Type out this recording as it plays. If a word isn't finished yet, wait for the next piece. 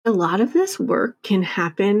A lot of this work can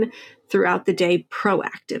happen throughout the day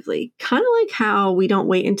proactively, kind of like how we don't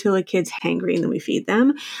wait until a kid's hangry and then we feed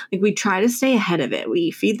them. Like we try to stay ahead of it. We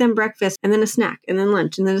feed them breakfast and then a snack and then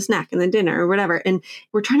lunch and then a snack and then dinner or whatever. And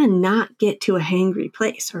we're trying to not get to a hangry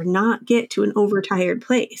place or not get to an overtired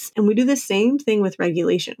place. And we do the same thing with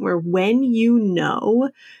regulation, where when you know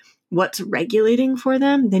what's regulating for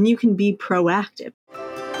them, then you can be proactive.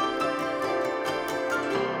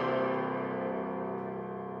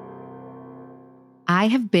 I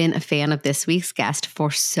have been a fan of this week's guest for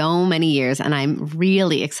so many years, and I'm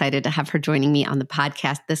really excited to have her joining me on the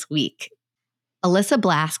podcast this week. Alyssa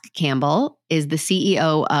Blask Campbell is the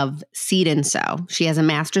CEO of Seed & Sow. She has a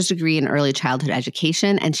master's degree in early childhood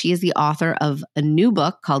education, and she is the author of a new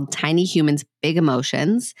book called Tiny Humans, Big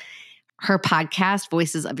Emotions. Her podcast,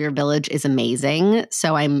 Voices of Your Village, is amazing.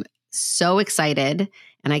 So I'm so excited,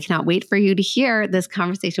 and I cannot wait for you to hear this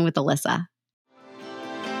conversation with Alyssa.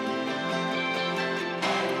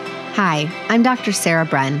 Hi, I'm Dr. Sarah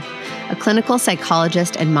Bren, a clinical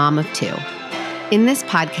psychologist and mom of two. In this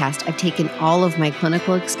podcast, I've taken all of my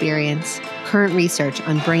clinical experience, current research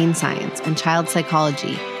on brain science and child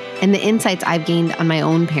psychology, and the insights I've gained on my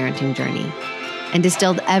own parenting journey, and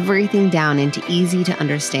distilled everything down into easy to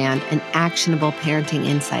understand and actionable parenting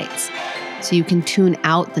insights, so you can tune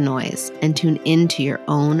out the noise and tune into your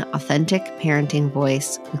own authentic parenting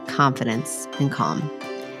voice with confidence and calm.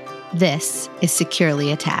 This is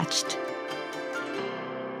Securely Attached.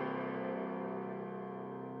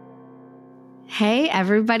 Hey,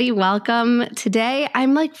 everybody. Welcome. Today,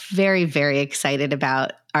 I'm very, very excited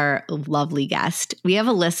about our lovely guest. We have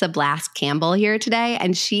Alyssa Blask Campbell here today,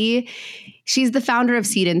 and she's the founder of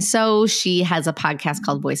Seed & Sow. She has a podcast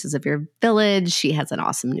called Voices of Your Village. She has an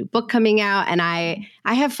awesome new book coming out, and I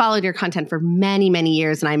have followed your content for many, many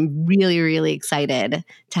years, and I'm really, really excited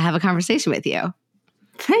to have a conversation with you.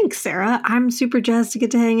 Thanks, Sarah. I'm super jazzed to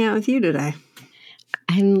get to hang out with you today.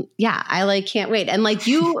 I can't wait. And I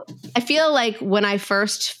feel like when I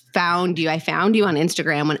first found you, I found you on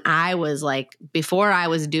Instagram when I was before I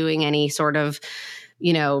was doing any sort of,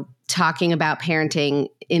 talking about parenting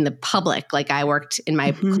in the public. I worked in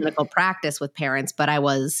my clinical practice with parents, but I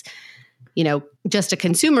was, just a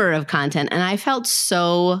consumer of content. And I felt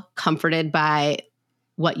so comforted by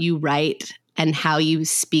what you write and how you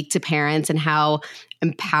speak to parents and how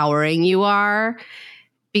empowering you are,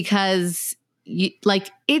 because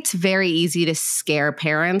it's very easy to scare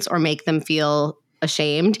parents or make them feel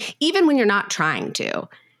ashamed, even when you're not trying to.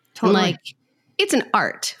 Totally. And it's an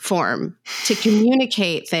art form to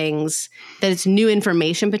communicate things that it's new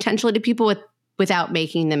information potentially to people without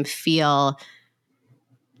making them feel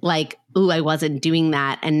like, ooh, I wasn't doing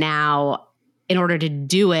that. And now in order to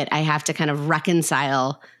do it, I have to kind of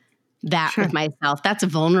reconcile that with myself. That's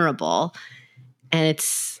vulnerable. And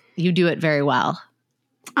you do it very well.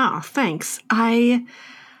 Oh, thanks. I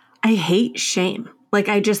hate shame.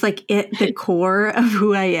 I just at the core of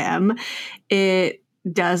who I am, it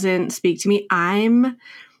doesn't speak to me. I'm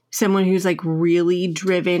someone who's really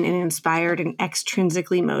driven and inspired and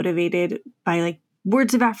extrinsically motivated by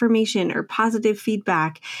words of affirmation or positive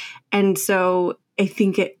feedback. And so I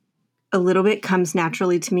think it a little bit comes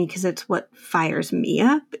naturally to me because it's what fires me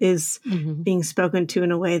up is being spoken to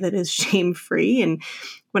in a way that is shame-free. And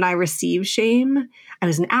when I receive shame, I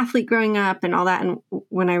was an athlete growing up and all that. And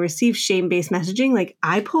when I receive shame-based messaging,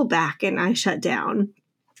 I pull back and I shut down,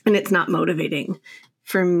 and it's not motivating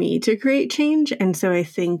for me to create change. And so I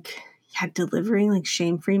think delivering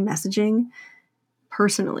shame-free messaging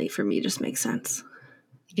personally for me just makes sense.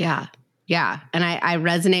 Yeah. Yeah. And I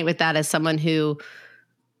resonate with that as someone who,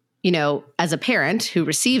 as a parent who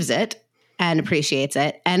receives it and appreciates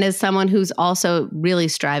it, and as someone who's also really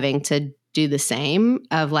striving to do the same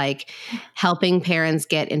of helping parents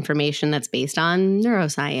get information that's based on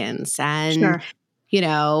neuroscience and,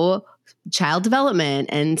 child development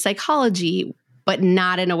and psychology, but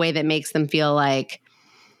not in a way that makes them feel like,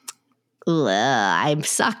 I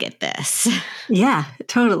suck at this. Yeah,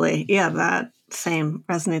 totally. Yeah, that same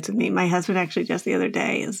resonates with me. My husband actually just the other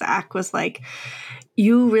day, Zach, was like,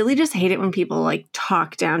 you really just hate it when people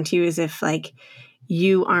talk down to you as if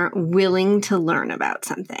you aren't willing to learn about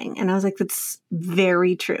something. And I was like, that's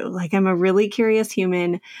very true. I'm a really curious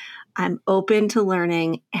human. I'm open to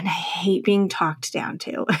learning, and I hate being talked down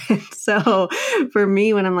to. So for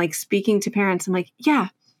me, when I'm speaking to parents, I'm yeah,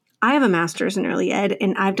 I have a master's in early ed,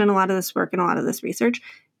 and I've done a lot of this work and a lot of this research.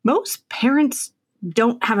 Most parents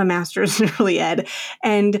don't have a master's in early ed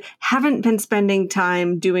and haven't been spending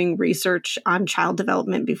time doing research on child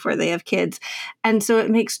development before they have kids. And so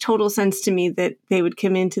it makes total sense to me that they would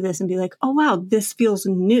come into this and be like, oh, wow, this feels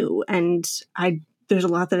new. And there's a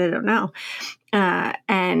lot that I don't know.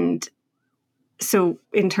 And so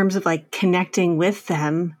in terms of like connecting with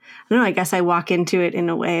them, I don't know, I guess I walk into it in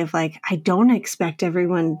a way of like, I don't expect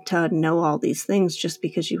everyone to know all these things just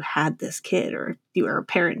because you had this kid or you are a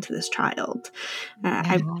parent to this child.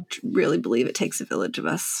 I really believe it takes a village of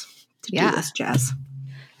us to do this, Jazz.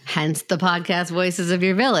 Hence the podcast Voices of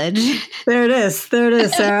Your Village. There it is,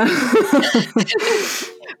 Sarah.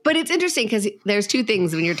 But it's interesting because there's two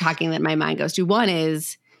things when you're talking that my mind goes to. One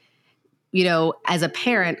is, you know, as a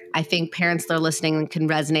parent, I think parents that are listening can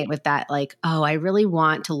resonate with that. Like, oh, I really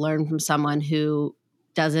want to learn from someone who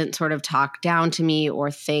doesn't sort of talk down to me or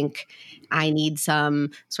think I need some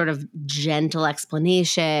sort of gentle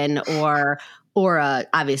explanation or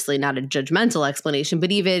obviously not a judgmental explanation,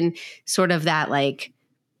 but even sort of that like,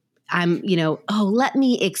 I'm, you know, oh, let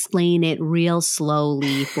me explain it real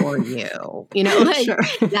slowly for you, you know, like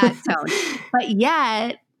that tone. But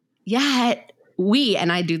yet we,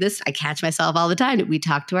 and I do this, I catch myself all the time. We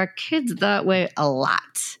talk to our kids that way a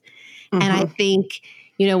lot. Mm-hmm. And I think,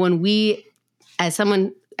 you know, when we, as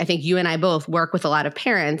someone, I think you and I both work with a lot of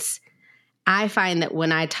parents, I find that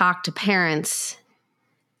when I talk to parents,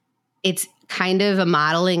 it's kind of a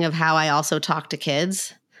modeling of how I also talk to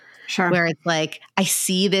kids. Sure. Where it's like, I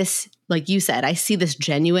see this, like you said, I see this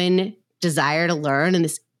genuine desire to learn and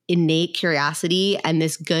this innate curiosity and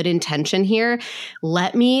this good intention here.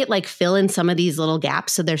 Let me like fill in some of these little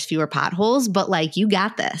gaps so there's fewer potholes, but like, you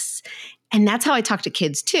got this. And that's how I talk to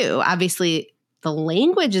kids too. Obviously, the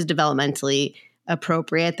language is developmentally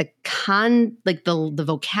appropriate. The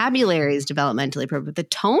vocabulary is developmentally appropriate. The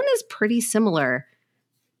tone is pretty similar.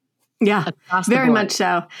 Yeah, very much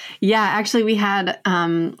so. Yeah, actually, we had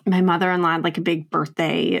my mother-in-law had like a big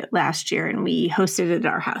birthday last year, and we hosted it at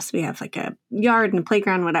our house. We have like a yard and a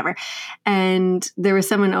playground, whatever. And there was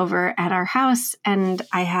someone over at our house, and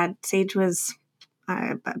Sage was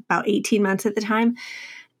about 18 months at the time,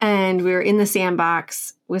 and we were in the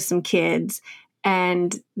sandbox with some kids.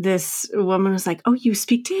 And this woman was like, "Oh, you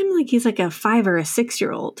speak to him like he's like a 5 or a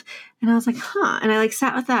 6-year-old?" And I was like, "Huh?" And I like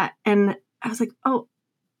sat with that, and I was like, "Oh.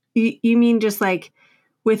 You mean just like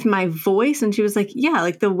with my voice?" And she was like, "Yeah,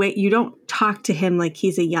 like the way you don't talk to him like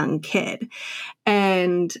he's a young kid."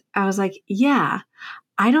 And I was like, "Yeah,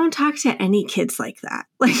 I don't talk to any kids like that.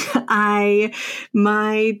 Like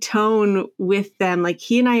my tone with them, like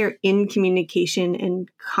he and I are in communication and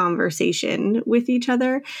conversation with each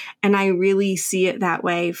other. And I really see it that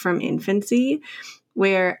way from infancy,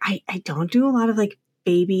 where I don't do a lot of like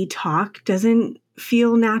baby talk. Doesn't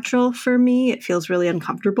feel natural for me. It feels really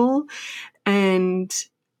uncomfortable. And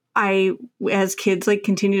as kids like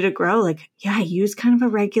continue to grow, like, yeah, I use kind of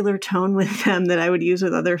a regular tone with them that I would use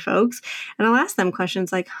with other folks. And I'll ask them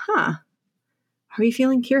questions like, are you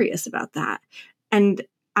feeling curious about that? And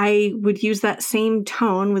I would use that same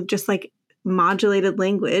tone with just like modulated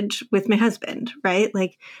language with my husband, right?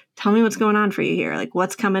 Like, tell me what's going on for you here. Like,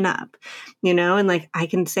 what's coming up, you know? And like, I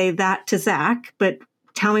can say that to Zach, but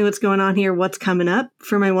tell me what's going on here. What's coming up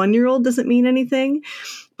for my 1-year-old doesn't mean anything,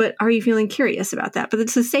 but are you feeling curious about that? But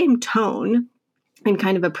it's the same tone and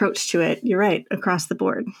kind of approach to it. You're right, across the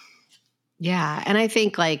board. Yeah. And I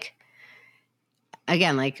think like,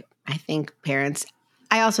 again, like I think parents,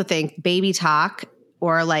 I also think baby talk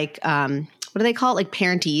or like, what do they call it? Like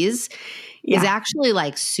parentese is actually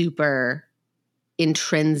like super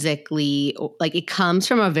intrinsically, like it comes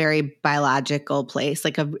from a very biological place.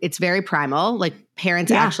 Like it's very primal. Like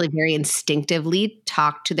parents actually very instinctively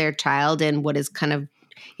talk to their child in what is kind of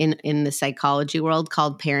in the psychology world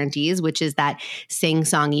called parentese, which is that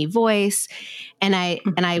sing-songy voice. And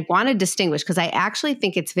I want to distinguish because I actually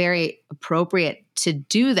think it's very appropriate to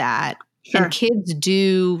do that. Sure. And kids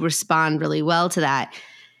do respond really well to that.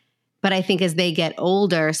 But I think as they get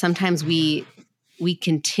older, sometimes we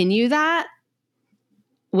continue that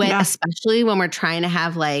especially when we're trying to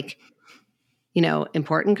have like, you know,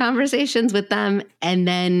 important conversations with them. And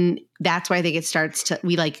then that's why I think it starts to,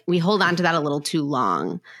 we hold on to that a little too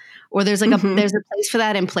long. Or there's like there's a place for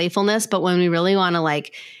that in playfulness. But when we really want to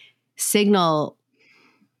like signal,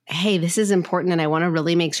 hey, this is important. And I want to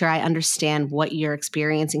really make sure I understand what you're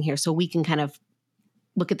experiencing here so we can kind of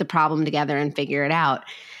look at the problem together and figure it out.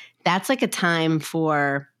 That's like a time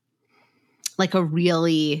for like a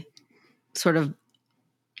really sort of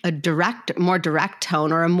more direct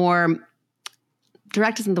tone, or a more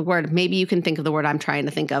direct isn't the word. Maybe you can think of the word I'm trying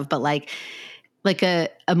to think of, but like a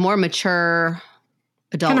more mature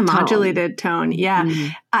adult kind of tone. Modulated tone. Yeah.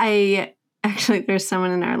 Mm-hmm. There's someone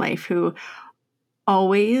in our life who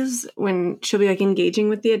always, when she'll be like engaging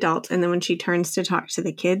with the adults, and then when she turns to talk to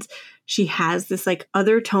the kids, she has this like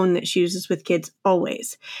other tone that she uses with kids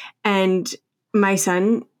always. And my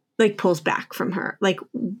son like pulls back from her, like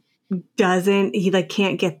he like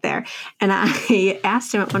can't get there. And I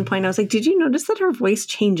asked him at one point, I was like, did you notice that her voice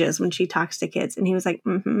changes when she talks to kids? And he was like,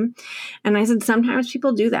 mm-hmm. And I said, sometimes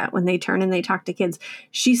people do that when they turn and they talk to kids.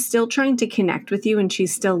 She's still trying to connect with you and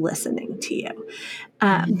she's still listening to you.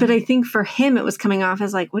 But I think for him, it was coming off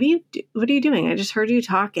as like, what are you doing? I just heard you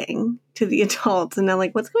talking to the adults. And they're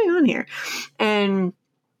like, what's going on here? And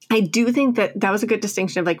I do think that was a good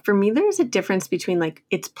distinction of like, for me, there's a difference between like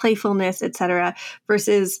its playfulness, et cetera,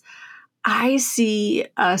 versus I see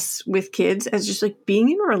us with kids as just like being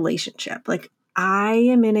in a relationship. Like I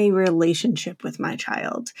am in a relationship with my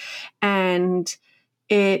child and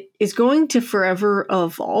it is going to forever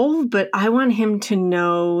evolve, but I want him to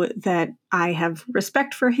know that I have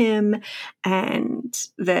respect for him and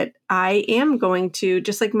that I am going to,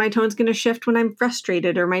 just like my tone's going to shift when I'm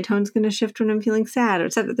frustrated or my tone's going to shift when I'm feeling sad or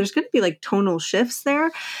etc. There's going to be like tonal shifts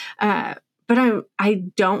there. But I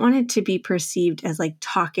don't want it to be perceived as like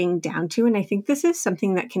talking down to. And I think this is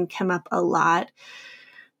something that can come up a lot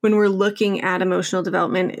when we're looking at emotional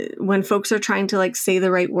development. When folks are trying to like say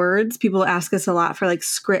the right words, people ask us a lot for like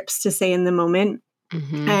scripts to say in the moment.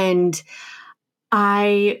 Mm-hmm. And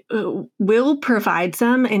I will provide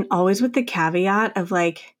some, and always with the caveat of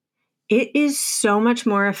like, it is so much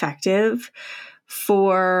more effective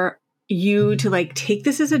for you to like take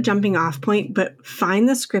this as a jumping off point, but find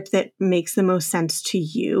the script that makes the most sense to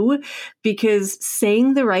you, because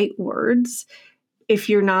saying the right words, if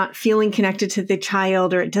you're not feeling connected to the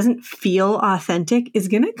child or it doesn't feel authentic, is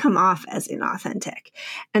going to come off as inauthentic.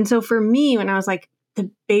 And so for me, when I was like,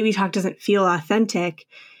 the baby talk doesn't feel authentic,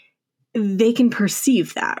 they can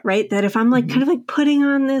perceive that, right? That if I'm like kind of like putting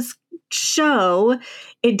on this show,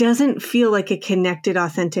 it doesn't feel like a connected,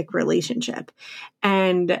 authentic relationship.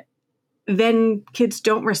 And then kids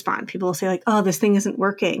don't respond. People will say like, oh, this thing isn't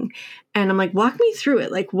working. And I'm like, walk me through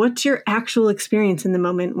it. Like, what's your actual experience in the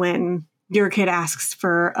moment when your kid asks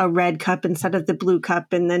for a red cup instead of the blue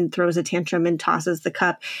cup and then throws a tantrum and tosses the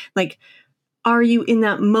cup? Like, are you in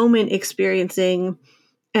that moment experiencing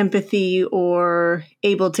empathy or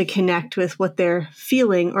able to connect with what they're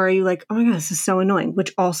feeling? Or are you like, oh my God, this is so annoying,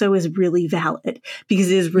 which also is really valid because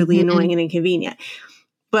it is really annoying and inconvenient.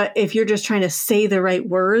 But if you're just trying to say the right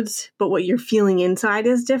words, but what you're feeling inside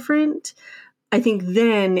is different, I think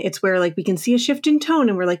then it's where like we can see a shift in tone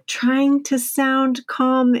and we're like trying to sound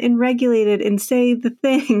calm and regulated and say the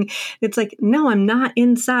thing. It's like, no, I'm not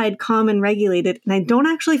inside calm and regulated and I don't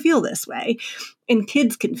actually feel this way. And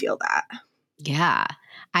kids can feel that. Yeah,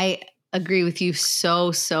 I agree with you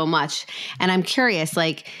so much. And I'm curious,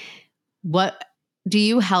 like, what do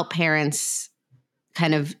you help parents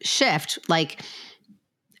kind of shift? Like,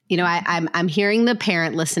 you know, I'm hearing the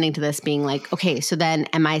parent listening to this being like, okay, so then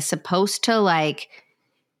am I supposed to like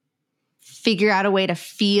figure out a way to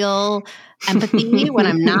feel empathy when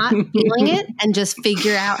I'm not feeling it and just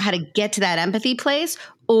figure out how to get to that empathy place?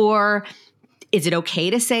 Or is it okay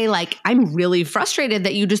to say like, I'm really frustrated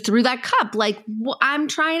that you just threw that cup? Like, I'm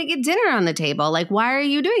trying to get dinner on the table. Like, why are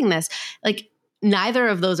you doing this? Like, neither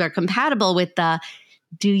of those are compatible with the,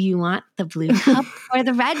 do you want the blue cup or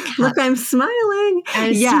the red cup? Look, I'm smiling.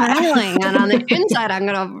 I'm smiling. And on the inside, I'm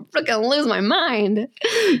going to freaking lose my mind.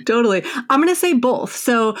 Totally. I'm going to say both.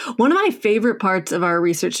 So one of my favorite parts of our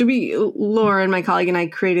research, Lauren, my colleague, and I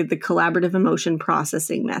created the Collaborative Emotion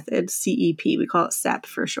Processing Method, CEP. We call it SEP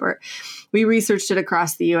for short. We researched it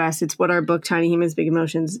across the U.S. It's what our book, Tiny Humans, Big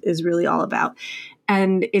Emotions, is really all about.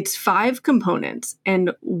 And it's 5 components,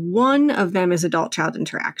 and one of them is adult-child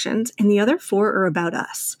interactions, and the other 4 are about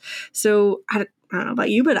us. So I don't know about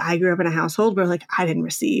you, but I grew up in a household where like I didn't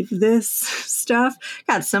receive this stuff.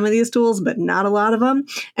 Got some of these tools, but not a lot of them.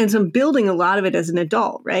 And so I'm building a lot of it as an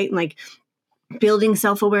adult, right? And like building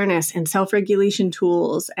self-awareness and self-regulation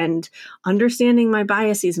tools and understanding my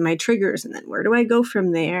biases and my triggers. And then where do I go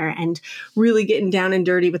from there? And really getting down and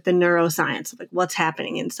dirty with the neuroscience of like what's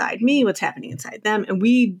happening inside me, what's happening inside them. And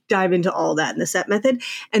we dive into all that in the SEP method.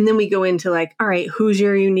 And then we go into like, all right, who's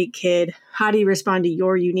your unique kid? How do you respond to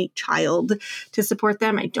your unique child to support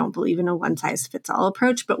them? I don't believe in a one-size-fits-all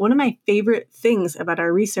approach. But one of my favorite things about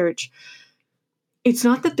our research, it's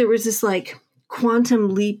not that there was this like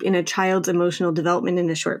quantum leap in a child's emotional development in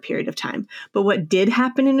a short period of time. But what did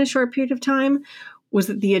happen in a short period of time was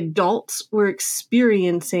that the adults were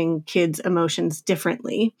experiencing kids' emotions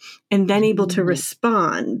differently and then able to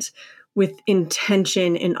respond with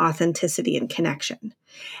intention and authenticity and connection.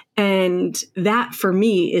 And that for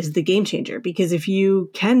me is the game changer, because if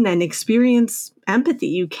you can then experience empathy,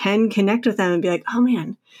 you can connect with them and be like, oh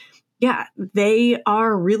man, yeah, they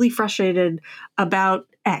are really frustrated about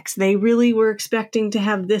X. They really were expecting to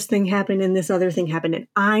have this thing happen and this other thing happen. And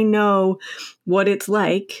I know what it's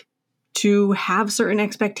like to have certain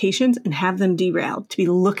expectations and have them derailed, to be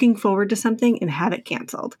looking forward to something and have it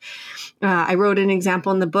canceled. I wrote an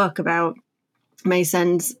example in the book about my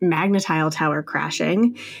son's magnetile tower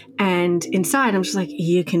crashing. And inside, I'm just like,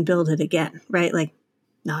 you can build it again, right? Like,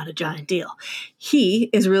 not a giant deal. He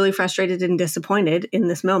is really frustrated and disappointed in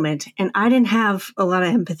this moment. And I didn't have a lot of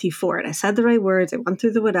empathy for it. I said the right words. I went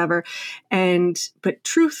through the whatever. But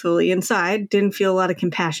truthfully, inside, didn't feel a lot of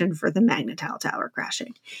compassion for the magnetile tower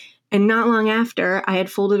crashing. And not long after, I had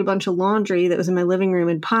folded a bunch of laundry that was in my living room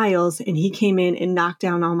in piles, and he came in and knocked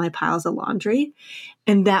down all my piles of laundry.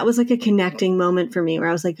 And that was like a connecting moment for me where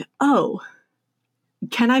I was like, oh,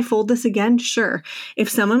 can I fold this again? Sure. If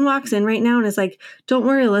someone walks in right now and is like, don't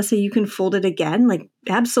worry, Alyssa, you can fold it again. Like,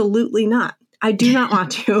 absolutely not. I do not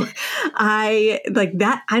want to. I like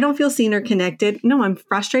that. I don't feel seen or connected. No, I'm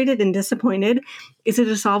frustrated and disappointed. Is it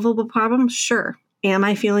a solvable problem? Sure. Am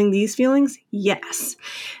I feeling these feelings? Yes.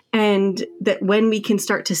 And that when we can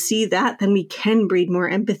start to see that, then we can breed more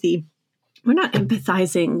empathy. We're not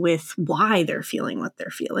empathizing with why they're feeling what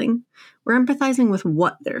they're feeling. We're empathizing with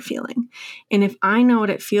what they're feeling. And if I know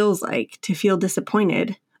what it feels like to feel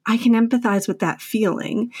disappointed, I can empathize with that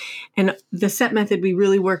feeling. And the SET method, we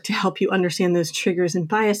really work to help you understand those triggers and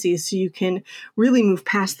biases so you can really move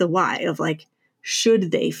past the why of like,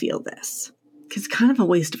 should they feel this? Because it's kind of a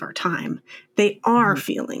waste of our time. They are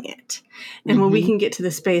feeling it. And when we can get to the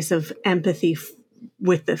space of empathy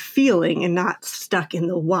with the feeling and not stuck in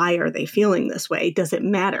the why are they feeling this way, does it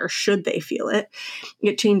matter? Should they feel it?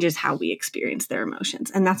 It changes how we experience their emotions.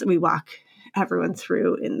 And that's what we walk everyone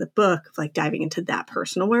through in the book, like diving into that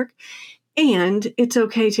personal work. And it's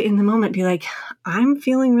okay to, in the moment, be like, I'm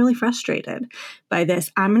feeling really frustrated by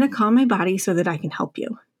this. I'm going to calm my body so that I can help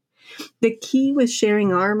you. The key with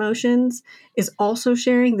sharing our emotions is also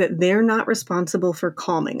sharing that they're not responsible for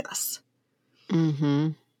calming us.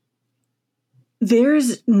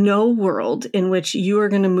 There's no world in which you are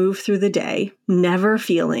going to move through the day never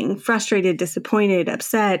feeling frustrated, disappointed,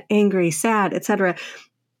 upset, angry, sad, etc.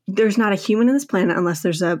 There's not a human on this planet, unless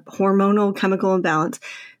there's a hormonal chemical imbalance,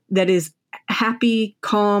 that is happy,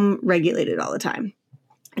 calm, regulated all the time.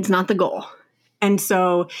 It's not the goal. And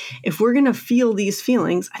so if we're going to feel these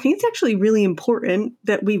feelings, I think it's actually really important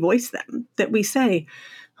that we voice them, that we say,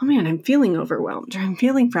 oh man, I'm feeling overwhelmed or I'm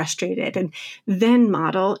feeling frustrated, and then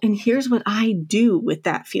model. And here's what I do with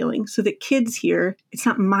that feeling so that kids hear, it's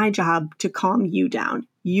not my job to calm you down.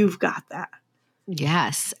 You've got that.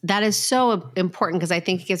 Yes, that is so important because I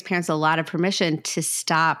think it gives parents a lot of permission to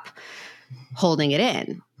stop holding it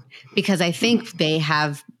in, because I think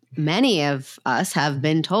many of us have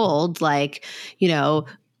been told, like, you know,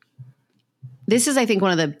 this is, I think,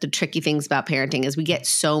 one of the tricky things about parenting is we get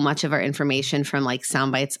so much of our information from like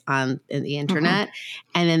sound bites on the internet.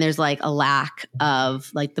 And then there's like a lack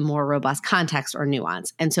of like the more robust context or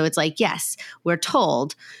nuance. And so it's like, yes, we're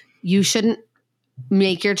told you shouldn't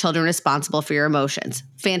make your children responsible for your emotions.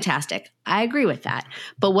 Fantastic. I agree with that.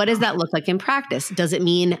 But what does that look like in practice? Does it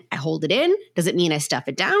mean I hold it in? Does it mean I stuff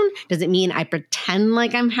it down? Does it mean I pretend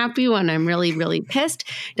like I'm happy when I'm really, really pissed?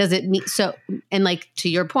 Does it mean so? And like to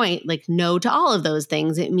your point, like no to all of those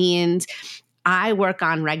things. It means I work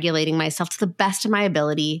on regulating myself to the best of my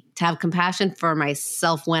ability, to have compassion for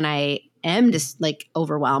myself when I am just like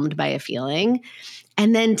overwhelmed by a feeling.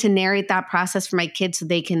 And then to narrate that process for my kids so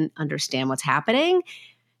they can understand what's happening.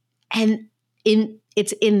 And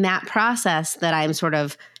it's in that process that I'm sort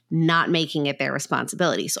of not making it their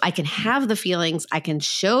responsibility. So I can have the feelings, I can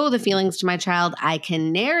show the feelings to my child, I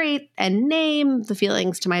can narrate and name the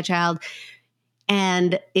feelings to my child.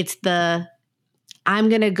 And it's I'm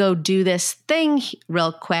going to go do this thing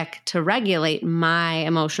real quick to regulate my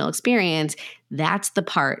emotional experience. That's the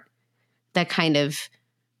part that kind of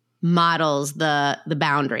models the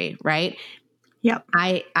boundary, right? Yep.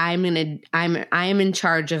 I'm in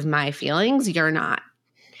charge of my feelings. You're not.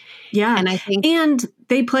 Yeah. And I think, and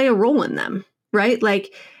they play a role in them, right?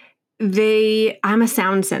 Like I'm a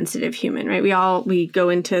sound sensitive human, right? We go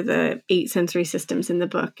into the 8 sensory systems in the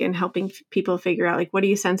book and helping people figure out like, what are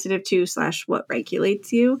you sensitive to / what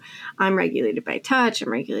regulates you? I'm regulated by touch.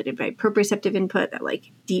 I'm regulated by proprioceptive input, that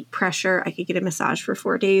like deep pressure. I could get a massage for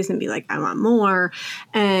 4 days and be like, I want more.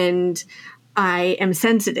 And I am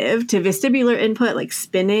sensitive to vestibular input, like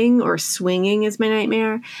spinning or swinging is my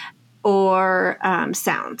nightmare, or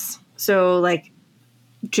sounds. So like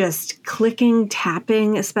just clicking,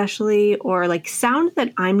 tapping especially, or like sound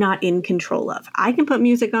that I'm not in control of. I can put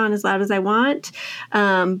music on as loud as I want,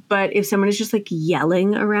 but if someone is just like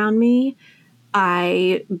yelling around me,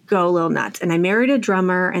 I go a little nuts. And I married a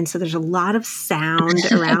drummer, and so there's a lot of sound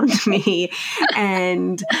around me.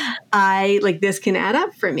 And this can add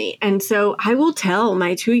up for me. And so I will tell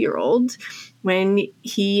my 2-year-old when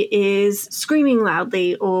he is screaming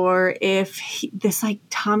loudly, or if this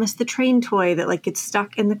Thomas the Train toy that gets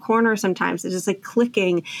stuck in the corner sometimes, it's just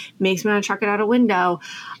clicking, makes me want to chuck it out a window.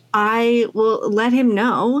 I will let him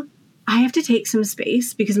know I have to take some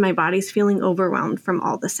space because my body's feeling overwhelmed from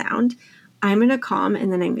all the sound. I'm going to calm,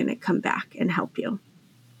 and then I'm going to come back and help you.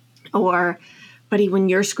 Or, buddy, when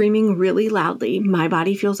you're screaming really loudly, my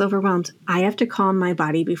body feels overwhelmed. I have to calm my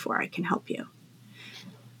body before I can help you.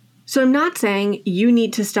 So I'm not saying you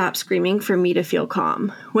need to stop screaming for me to feel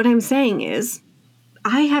calm. What I'm saying is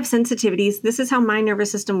I have sensitivities. This is how my nervous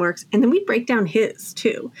system works. And then we break down his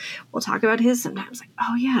too. We'll talk about his sometimes.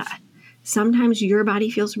 Oh yeah, sometimes your body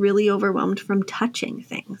feels really overwhelmed from touching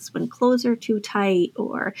things when clothes are too tight,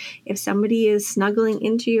 or if somebody is snuggling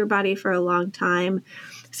into your body for a long time.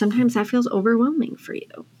 Sometimes that feels overwhelming for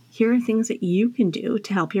you. Here are things that you can do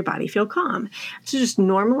to help your body feel calm. So just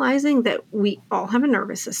normalizing that we all have a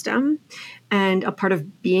nervous system, and a part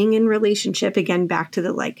of being in relationship, again, back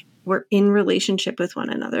to we're in relationship with one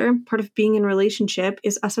another. Part of being in relationship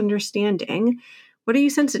is us understanding, what are you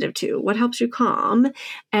sensitive to? What helps you calm?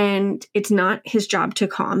 And it's not his job to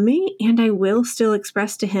calm me. And I will still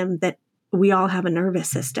express to him that we all have a nervous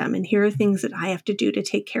system, and here are things that I have to do to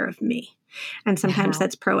take care of me. And sometimes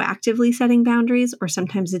that's proactively setting boundaries, or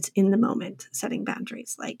sometimes it's in the moment setting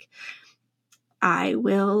boundaries. I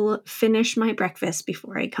will finish my breakfast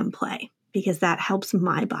before I come play because that helps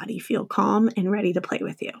my body feel calm and ready to play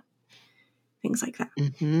with you. Things like that.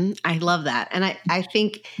 Mm-hmm. I love that. And I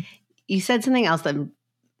think you said something else that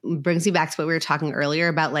brings me back to what we were talking earlier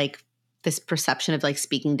about this perception of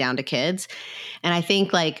speaking down to kids. And I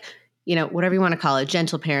think whatever you want to call it,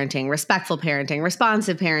 gentle parenting, respectful parenting,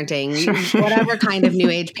 responsive parenting, whatever kind of new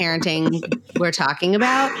age parenting we're talking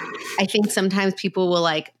about. I think sometimes people will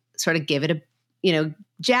sort of give it a,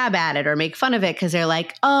 jab at it or make fun of it because they're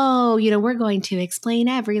oh, we're going to explain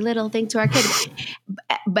every little thing to our kids.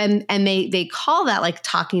 And they call that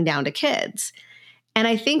talking down to kids. And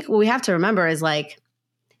I think what we have to remember is what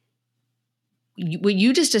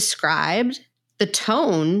you just described, the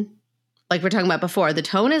tone, we're talking about before, the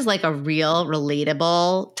tone is a real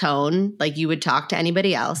relatable tone, you would talk to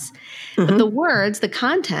anybody else. Mm-hmm. But the words, the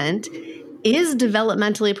content is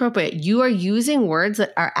developmentally appropriate. You are using words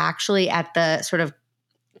that are actually at the sort of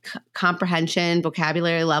comprehension,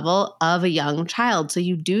 vocabulary level of a young child. So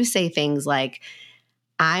you do say things like,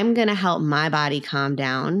 I'm going to help my body calm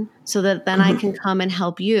down so that then I can come and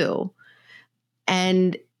help you.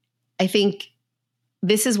 And I think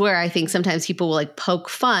this is where I think sometimes people will poke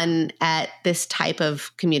fun at this type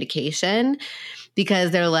of communication because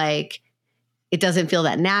they're it doesn't feel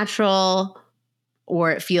that natural,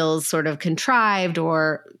 or it feels sort of contrived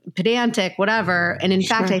or pedantic, whatever. And in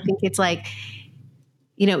fact, I think it's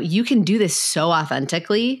you can do this so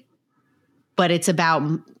authentically, but it's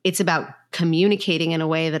about communicating in a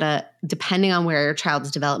way that depending on where your child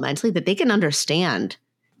is developmentally, that they can understand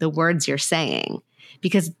the words you're saying,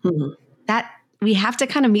 because that we have to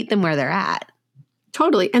kind of meet them where they're at.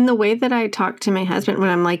 Totally. And the way that I talk to my husband when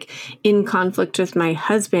I'm in conflict with my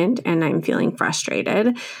husband and I'm feeling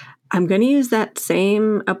frustrated, I'm going to use that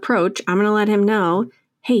same approach. I'm going to let him know,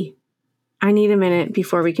 hey, I need a minute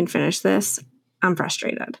before we can finish this. I'm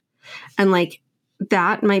frustrated. And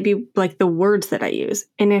that might be the words that I use.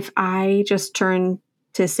 And if I just turn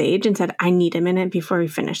to Sage and said, I need a minute before we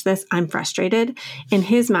finish this, I'm frustrated. In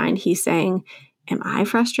his mind, he's saying, am I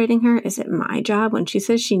frustrating her? Is it my job? When she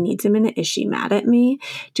says she needs a minute, is she mad at me?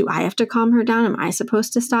 Do I have to calm her down? Am I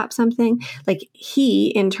supposed to stop something?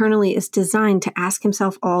 He internally is designed to ask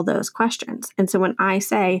himself all those questions. And so when I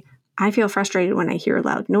say, I feel frustrated when I hear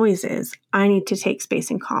loud noises, I need to take space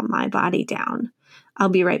and calm my body down. I'll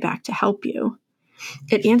be right back to help you.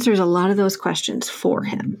 It answers a lot of those questions for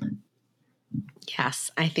him.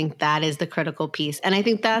 Yes, I think that is the critical piece. And I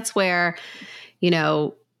think that's where,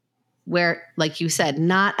 where, like you said,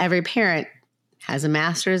 not every parent has a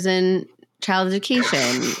master's in child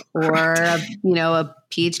education or, a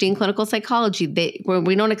PhD in clinical psychology.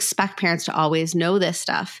 We don't expect parents to always know this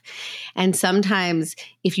stuff. And sometimes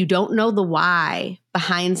if you don't know the why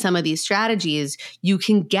behind some of these strategies, you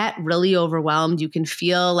can get really overwhelmed. You can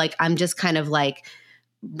feel like I'm just kind of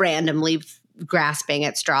randomly grasping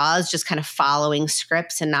at straws, just kind of following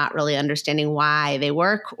scripts and not really understanding why they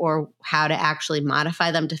work or how to actually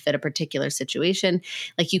modify them to fit a particular situation.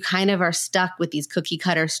 You kind of are stuck with these cookie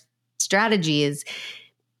cutter strategies.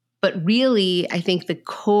 But really, I think the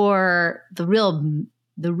core, the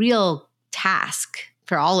real task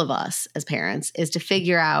for all of us as parents is to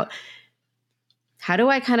figure out, how do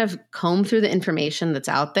I kind of comb through the information that's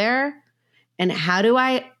out there? And how do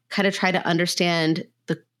I kind of try to understand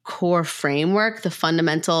the core framework, the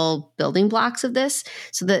fundamental building blocks of this,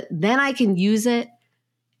 so that then I can use it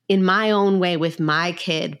in my own way with my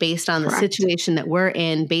kid based on the situation that we're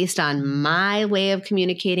in, based on my way of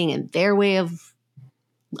communicating and their way of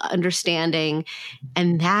understanding.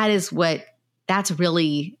 And that's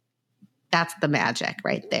the magic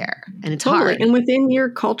right there. And it's totally hard. And within your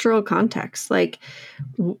cultural context, like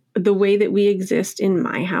the way that we exist in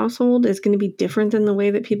my household is going to be different than the way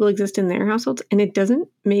that people exist in their households. And it doesn't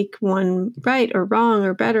make one right or wrong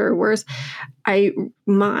or better or worse.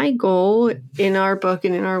 My goal in our book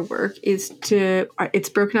and in our work is it's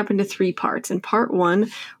broken up into 3 parts. And part 1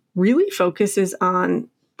 really focuses on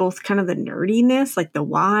both kind of the nerdiness, like the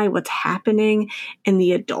why, what's happening, and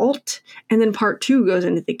the adult. And then part 2 goes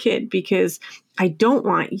into the kid, because I don't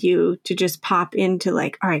want you to just pop into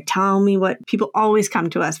like, all right, tell me what people always come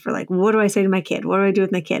to us for, like, what do I say to my kid? What do I do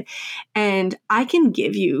with my kid? And I can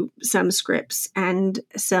give you some scripts and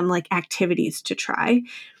some like activities to try,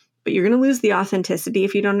 but you're going to lose the authenticity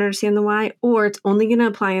if you don't understand the why, or it's only going to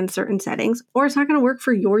apply in certain settings, or it's not going to work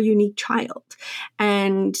for your unique child.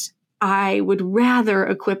 And I would rather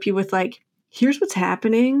equip you with like, here's what's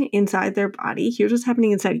happening inside their body. Here's what's happening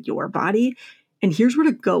inside your body. And here's where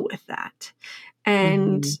to go with that.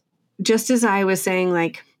 And just as I was saying,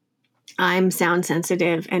 like, I'm sound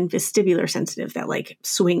sensitive and vestibular sensitive, that like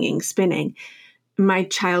swinging, spinning. My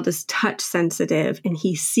child is touch sensitive and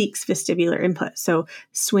he seeks vestibular input. So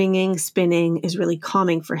swinging, spinning is really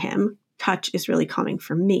calming for him. Touch is really calming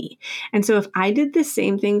for me. And so if I did the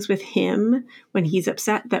same things with him when he's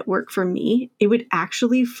upset that work for me, it would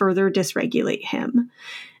actually further dysregulate him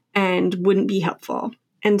and wouldn't be helpful.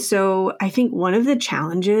 And so I think one of the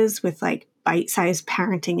challenges with like bite-sized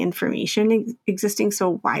parenting information existing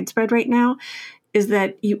so widespread right now is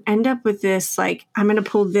that you end up with this, like, I'm going to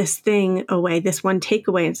pull this thing away, this one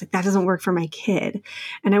takeaway. And it's like, that doesn't work for my kid.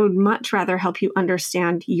 And I would much rather help you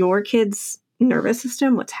understand your kid's nervous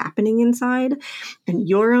system, what's happening inside, and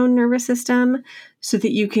your own nervous system, so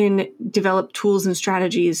that you can develop tools and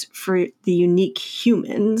strategies for the unique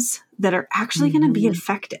humans that are actually going to be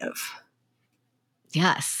effective.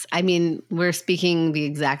 Yes. I mean, we're speaking the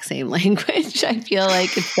exact same language. I feel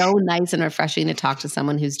like it's so nice and refreshing to talk to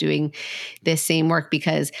someone who's doing this same work,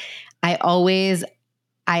 because I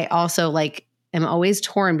also like am always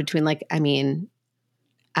torn between like, I mean,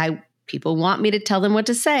 people want me to tell them what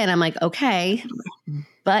to say. And I'm like, okay,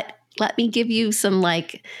 but let me give you some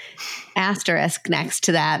like asterisk next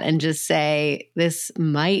to that and just say, this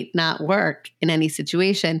might not work in any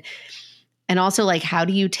situation. And also like, how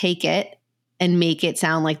do you take it and make it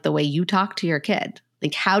sound like the way you talk to your kid?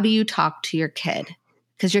 Like, how do you talk to your kid?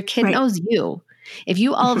 Because your kid knows you. If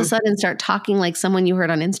you all of a sudden start talking like someone you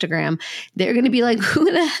heard on Instagram, they're going to be like, who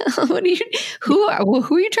the hell,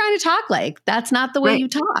 who are you trying to talk like? That's not the way you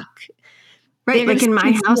talk. Right. Like in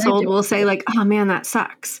my household, we'll say like, oh man, that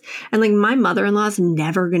sucks. And like my mother-in-law is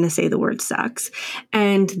never going to say the word sucks.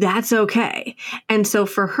 And that's okay. And so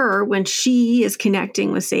for her, when she is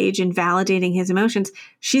connecting with Sage and validating his emotions,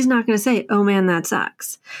 she's not going to say, oh man, that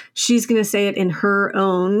sucks. She's going to say it in her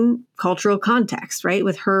own cultural context, right?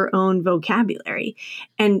 With her own vocabulary.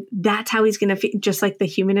 And that's how he's going to feel, just like the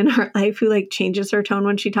human in our life who like changes her tone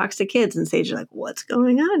when she talks to kids, and Sage is like, what's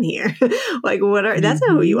going on here? Like, that's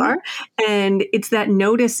not who you are. And it's that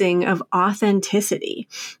noticing of authenticity.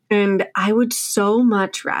 And I would so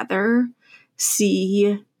much rather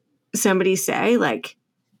see somebody say like,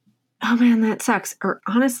 oh man, that sucks. Or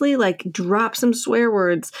honestly, like drop some swear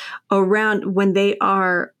words around when they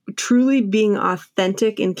are truly being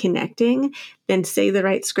authentic and connecting, then say the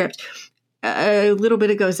right script. A little bit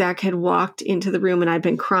ago, Zach had walked into the room and I'd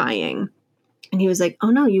been crying. And he was like, oh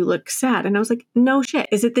no, you look sad. And I was like, no shit.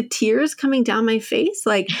 Is it the tears coming down my face?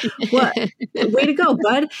 Like, what? Way to go,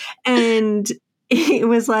 bud. And it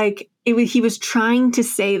was like, he was trying to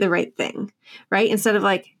say the right thing, right? Instead of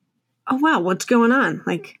like, oh wow, what's going on?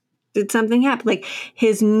 Like, did something happen? Like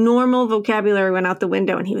his normal vocabulary went out the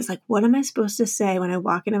window and he was like, what am I supposed to say when I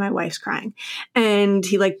walk into my wife's crying? And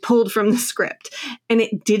he like pulled from the script and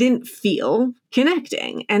it didn't feel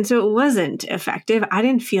connecting. And so it wasn't effective. I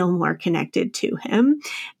didn't feel more connected to him.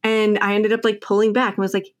 And I ended up like pulling back and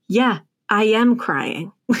was like, yeah, I am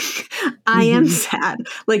crying. I am sad.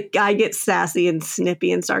 Like I get sassy and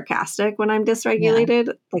snippy and sarcastic when I'm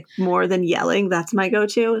dysregulated, like more than yelling. That's my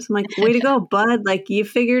go-to. So I'm like, way to go, bud. Like you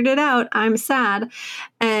figured it out. I'm sad.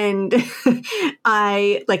 And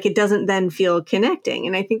I like, it doesn't then feel connecting.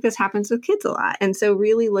 And I think this happens with kids a lot. And so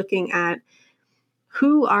really looking at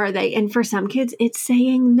who are they? And for some kids, it's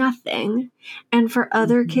saying nothing. And for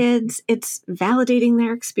other kids, it's validating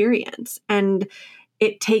their experience. And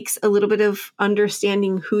it takes a little bit of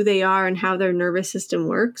understanding who they are and how their nervous system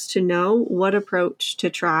works to know what approach to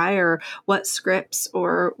try or what scripts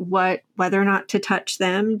or whether or not to touch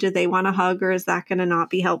them. Do they want a hug or is that going to not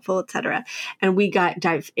be helpful, etc. And we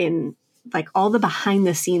dive in like all the behind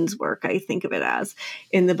the scenes work, I think of it as,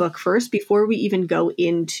 in the book first, before we even go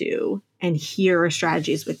into and hear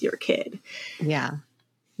strategies with your kid. Yeah.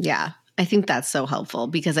 Yeah. I think that's so helpful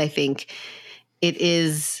because I think it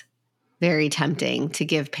is very tempting to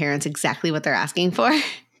give parents exactly what they're asking for.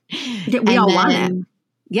 We all want it.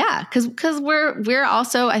 Yeah. Cause we're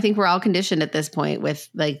also, I think we're all conditioned at this point with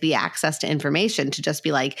like the access to information to just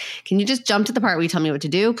be like, can you just jump to the part where you tell me what to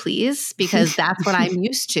do, please? Because that's what I'm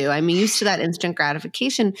used to. I'm used to that instant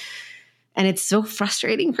gratification. And it's so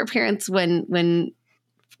frustrating for parents when,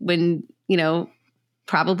 you know,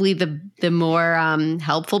 probably the more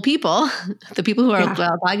helpful people, the people who are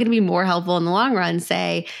probably going to be more helpful in the long run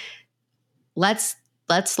say, let's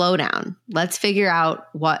slow down. Let's figure out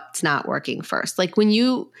what's not working first. Like when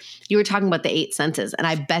you were talking about the 8 senses, and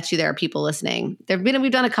I bet you there are people listening.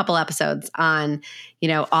 We've done a couple episodes on, you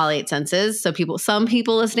know, all 8 senses. So some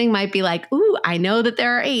people listening might be like, ooh, I know that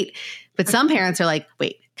there are 8. But some parents are like,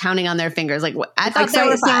 wait, counting on their fingers. Like I thought like there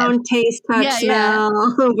were 5. Sound, taste, touch,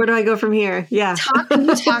 smell. Where do I go from here? Yeah. Can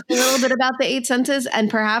you talk a little bit about the 8 senses and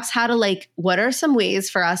perhaps how to like, what are some ways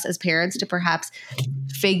for us as parents to perhaps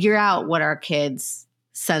figure out what our kids'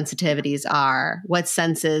 sensitivities are, what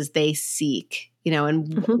senses they seek, you know,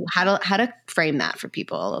 and how to frame that for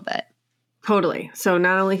people a little bit. Totally. So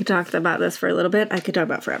not only could talk about this for a little bit, I could talk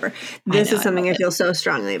about forever. This is something I feel so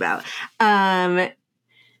strongly about.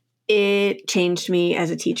 It changed me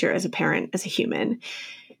as a teacher, as a parent, as a human.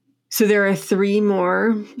 So there are 3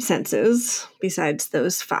 more senses besides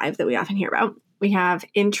those 5 that we often hear about. We have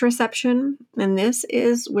interoception, and this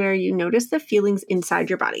is where you notice the feelings inside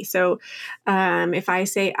your body. So if I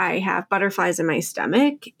say I have butterflies in my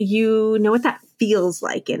stomach, you know what that feels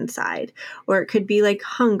like inside. Or it could be like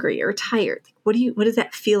hungry or tired. What does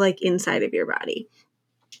that feel like inside of your body?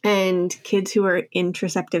 And kids who are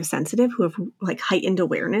interoceptive sensitive, who have like heightened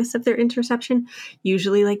awareness of their interoception,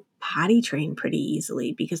 usually like potty train pretty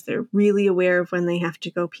easily because they're really aware of when they have to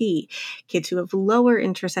go pee. Kids who have lower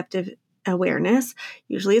interoceptive awareness,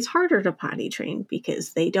 usually it's harder to potty train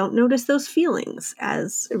because they don't notice those feelings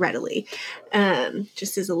as readily.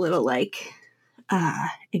 Just as a little like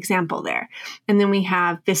example there. And then we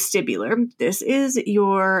have vestibular. This is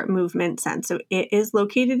your movement sense. So it is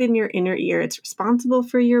located in your inner ear. It's responsible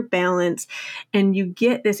for your balance. And you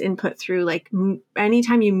get this input through like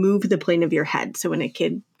anytime you move the plane of your head. So when a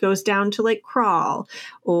kid goes down to like crawl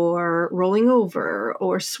or rolling over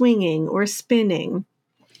or swinging or spinning,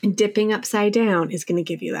 dipping upside down is going to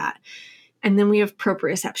give you that. And then we have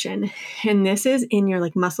proprioception, and this is in your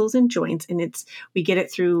like muscles and joints, and we get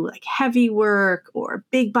it through like heavy work or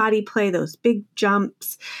big body play, those big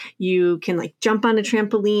jumps. You can like jump on a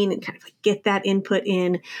trampoline and kind of like get that input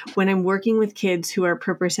in. When I'm working with kids who are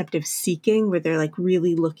proprioceptive seeking, where they're like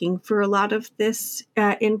really looking for a lot of this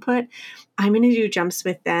input, I'm going to do jumps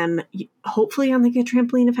with them, hopefully on like a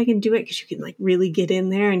trampoline if I can do it, because you can like really get in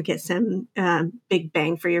there and get some big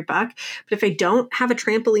bang for your buck. But if I don't have a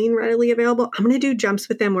trampoline readily available, I'm going to do jumps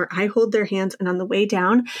with them where I hold their hands, and on the way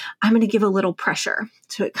down, I'm going to give a little pressure.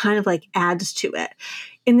 So it kind of like adds to it.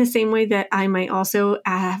 In the same way that I might also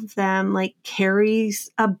have them like carry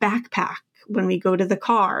a backpack when we go to the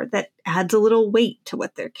car that adds a little weight to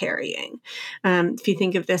what they're carrying. If you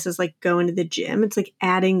think of this as like going to the gym, it's like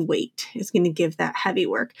adding weight is going to give that heavy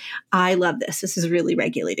work. I love this. This is really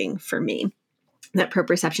regulating for me. That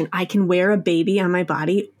proprioception. I can wear a baby on my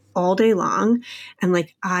body all day long, and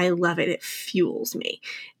like I love it. It fuels me.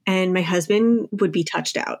 And my husband would be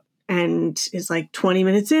touched out and is like 20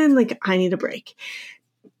 minutes in, like I need a break.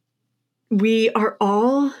 We are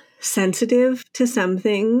all sensitive to some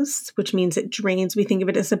things, which means it drains. We think of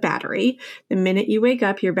it as a battery. The minute you wake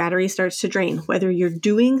up, your battery starts to drain, whether you're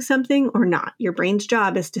doing something or not. Your brain's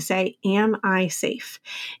job is to say, am I safe?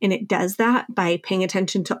 And it does that by paying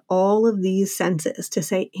attention to all of these senses to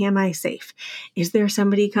say, am I safe? Is there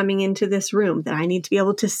somebody coming into this room that I need to be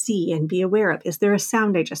able to see and be aware of? Is there a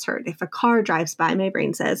sound I just heard? If a car drives by, my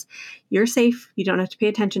brain says, you're safe. You don't have to pay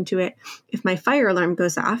attention to it. If my fire alarm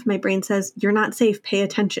goes off, my brain says, you're not safe. Pay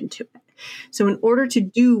attention to it. So in order to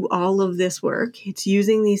do all of this work, it's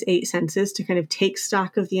using these 8 senses to kind of take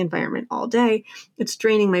stock of the environment all day. It's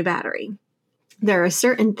draining my battery. There are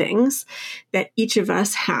certain things that each of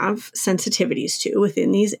us have sensitivities to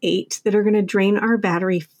within these 8 that are going to drain our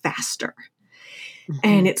battery faster.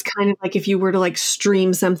 And it's kind of like if you were to like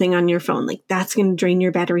stream something on your phone, like that's going to drain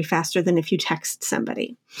your battery faster than if you text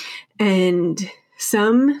somebody. And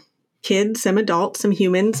some kids, some adults, some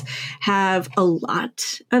humans have a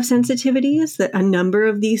lot of sensitivities, that a number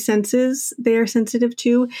of these senses they are sensitive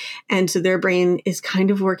to. And so their brain is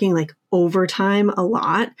kind of working like overtime a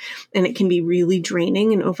lot, and it can be really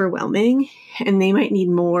draining and overwhelming. And they might need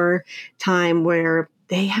more time where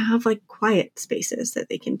they have like quiet spaces that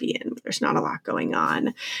they can be in. There's not a lot going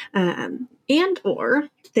on. And or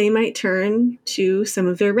they might turn to some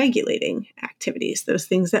of their regulating activities, those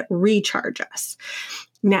things that recharge us.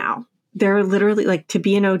 Now, there are literally, like, to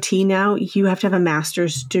be an OT now, you have to have a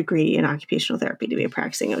master's degree in occupational therapy to be a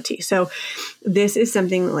practicing OT. So this is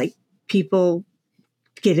something like people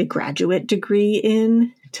get a graduate degree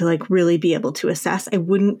in to like really be able to assess. I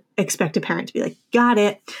wouldn't expect a parent to be like, got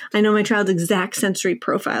it. I know my child's exact sensory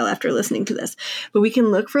profile after listening to this, but we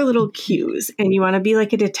can look for little cues, and you want to be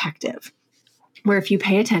like a detective where if you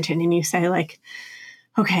pay attention and you say like,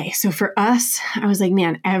 okay, so for us, I was like,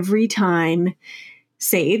 man, every time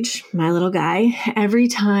Sage, my little guy, every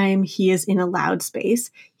time he is in a loud space,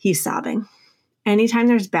 he's sobbing. Anytime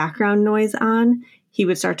there's background noise on, he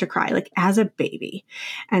would start to cry, like as a baby.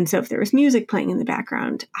 And so if there was music playing in the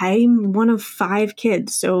background, I'm one of 5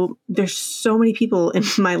 kids. So there's so many people in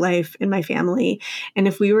my life, in my family. And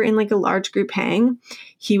if we were in like a large group hang,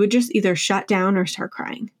 he would just either shut down or start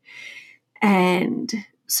crying. And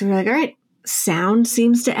so we're like, all right, sound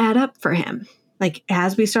seems to add up for him. Like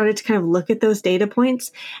as we started to kind of look at those data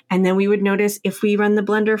points, and then we would notice if we run the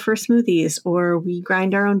blender for smoothies or we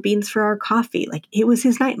grind our own beans for our coffee, like it was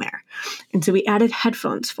his nightmare. And so we added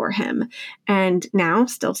headphones for him. And now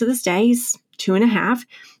still to this day, he's 2.5.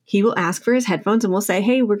 He will ask for his headphones and we'll say,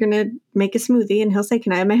 hey, we're going to make a smoothie. And he'll say,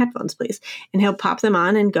 can I have my headphones, please? And he'll pop them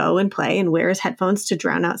on and go and play and wear his headphones to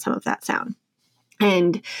drown out some of that sound.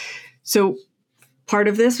 And so part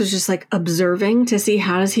of this was just like observing to see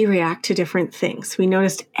how does he react to different things. We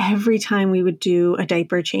noticed every time we would do a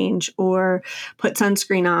diaper change or put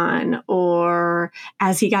sunscreen on, or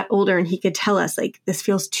as he got older and he could tell us like this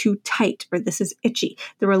feels too tight or this is itchy.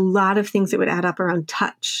 There were a lot of things that would add up around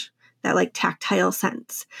touch, that like tactile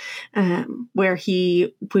sense, where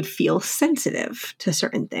he would feel sensitive to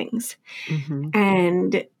certain things. Mm-hmm.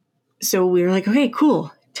 And so we were like, okay,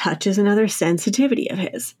 cool. Touch is another sensitivity of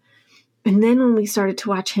his. And then when we started to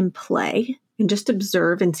watch him play and just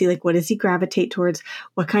observe and see, like, what does he gravitate towards?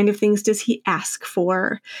 What kind of things does he ask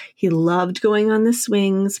for? He loved going on the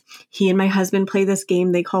swings. He and my husband play this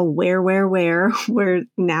game they call where, where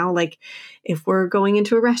now, like, if we're going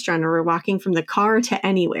into a restaurant or we're walking from the car to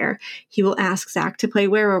anywhere, he will ask Zach to play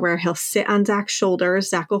where. He'll sit on Zach's shoulders.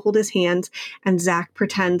 Zach will hold his hands, and Zach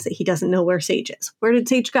pretends that he doesn't know where Sage is. Where did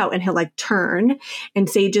Sage go? And he'll like turn, and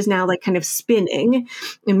Sage is now like kind of spinning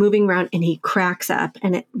and moving around, and he cracks up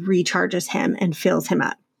and it recharges him and fills him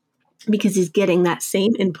up, because he's getting that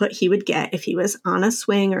same input he would get if he was on a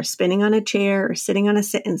swing or spinning on a chair or sitting on a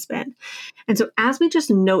sit and spin. And so as we just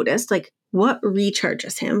noticed, like, what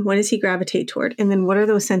recharges him? What does he gravitate toward? And then what are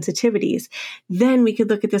those sensitivities? Then we could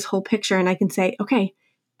look at this whole picture and I can say, okay,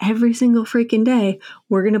 every single freaking day,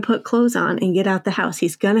 we're going to put clothes on and get out the house.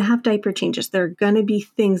 He's going to have diaper changes. There are going to be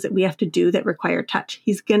things that we have to do that require touch.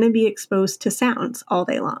 He's going to be exposed to sounds all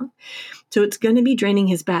day long. So it's going to be draining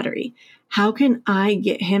his battery. How can I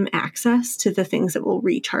get him access to the things that will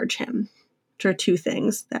recharge him? Which are 2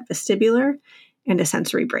 things, that vestibular and a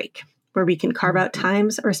sensory break, where we can carve out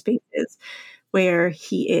times or spaces where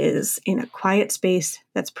he is in a quiet space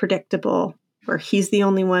that's predictable, where he's the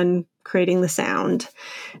only one creating the sound,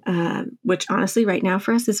 which honestly right now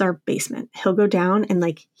for us is our basement. He'll go down and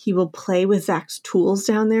like he will play with Zach's tools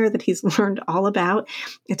down there that he's learned all about.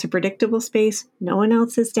 It's a predictable space. No one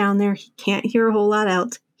else is down there. He can't hear a whole lot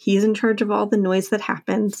else. He's in charge of all the noise that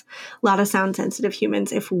happens. A lot of sound sensitive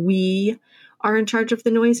humans, if we are in charge of the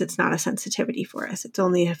noise, it's not a sensitivity for us. It's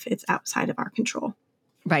only if it's outside of our control.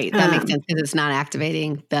 Right. That makes sense because it's not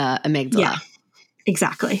activating the amygdala. Yeah,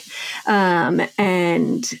 exactly.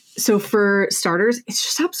 And so for starters, it's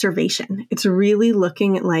just observation. It's really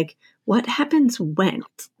looking at like what happens when.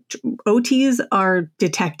 OTs are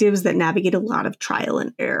detectives that navigate a lot of trial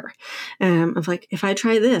and error of like, if I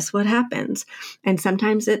try this, what happens? And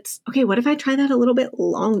sometimes it's, okay, what if I try that a little bit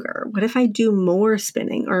longer? What if I do more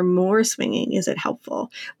spinning or more swinging? Is it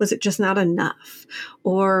helpful? Was it just not enough?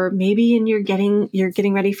 Or maybe you're getting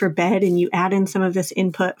ready for bed and you add in some of this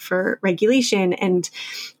input for regulation. And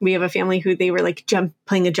we have a family who they were like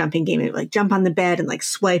playing a jumping game. They would like jump on the bed and like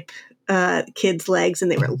swipe kids' legs,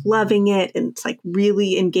 and they were loving it. And it's like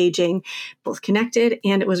really engaging, both connected,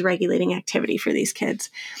 and it was regulating activity for these kids.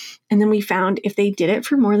 And then we found if they did it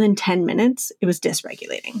for more than 10 minutes, it was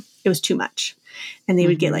dysregulating. It was too much. And they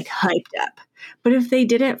would get like hyped up. But if they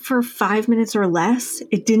did it for 5 minutes or less,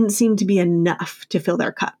 it didn't seem to be enough to fill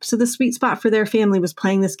their cup. So the sweet spot for their family was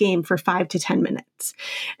playing this game for 5 to 10 minutes.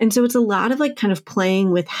 And so it's a lot of like kind of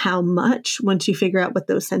playing with how much once you figure out what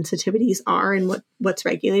those sensitivities are and what's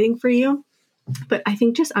regulating for you. But I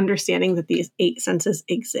think just understanding that these 8 senses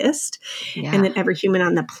exist and that every human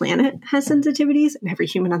on the planet has sensitivities and every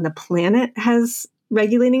human on the planet has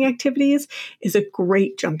regulating activities is a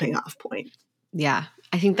great jumping off point. Yeah.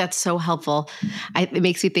 I think that's so helpful. It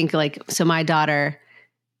makes me think like, so my daughter,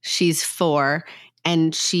 she's 4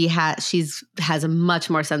 and she has a much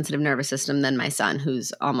more sensitive nervous system than my son,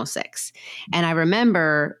 who's almost 6. And I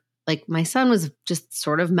remember like my son was just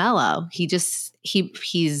sort of mellow. He's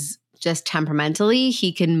just temperamentally,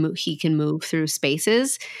 he can move through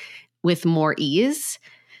spaces with more ease.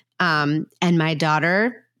 And my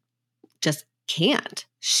daughter just can't.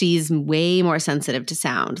 She's way more sensitive to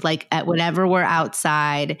sound. Like whenever we're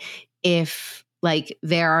outside, if like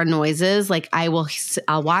there are noises, like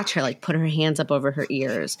I'll watch her like put her hands up over her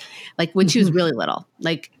ears. Like when she was really little,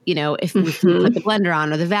 like, you know, if we put the blender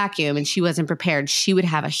on or the vacuum and she wasn't prepared, she would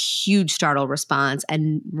have a huge startle response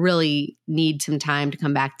and really need some time to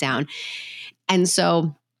come back down. And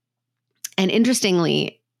so, and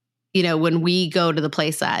interestingly, you know, when we go to the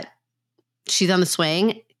place that she's on the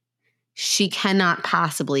swing, she cannot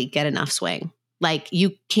possibly get enough swing. Like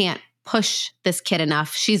you can't push this kid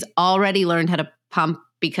enough. She's already learned how to pump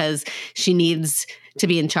because she needs to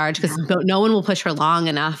be in charge because no one will push her long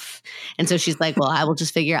enough. And so she's like, well, I will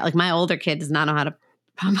just figure out, like my older kid does not know how to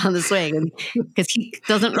pump on the swing because he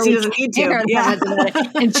doesn't really need to. Yeah.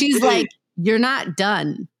 And she's like, you're not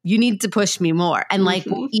done. You need to push me more. And like,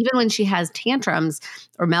 even when she has tantrums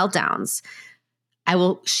or meltdowns,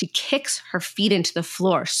 she kicks her feet into the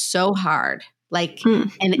floor so hard. Like,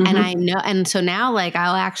 and I know, and so now like,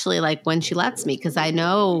 I'll actually like when she lets me, cause I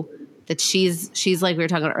know that she's like, we were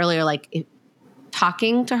talking about earlier, like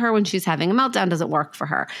talking to her when she's having a meltdown doesn't work for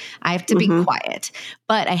her. I have to be quiet,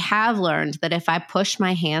 but I have learned that if I push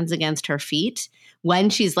my hands against her feet when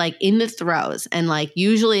she's like in the throes, and like,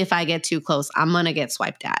 usually if I get too close, I'm going to get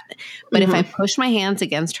swiped at. But if I push my hands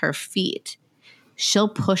against her feet, she'll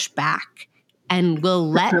push back. And will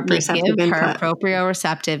let me give her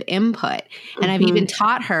proprioceptive input. And I've even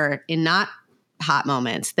taught her in not hot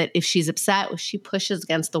moments that if she's upset, if she pushes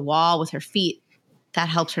against the wall with her feet, that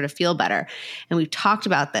helps her to feel better. And we've talked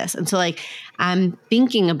about this. And so like, I'm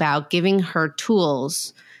thinking about giving her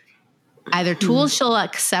tools, either tools she'll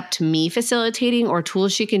accept me facilitating or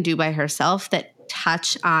tools she can do by herself that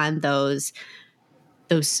touch on those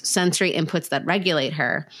sensory inputs that regulate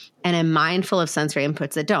her. And I'm mindful of sensory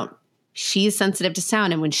inputs that don't. She's sensitive to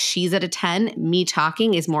sound. And when she's at a 10, me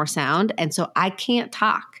talking is more sound. And so I can't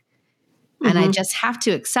talk. And I just have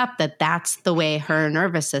to accept that that's the way her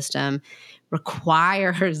nervous system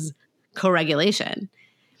requires co-regulation.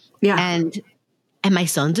 Yeah. And my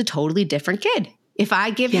son's a totally different kid. If I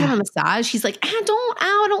give him a massage, he's like, I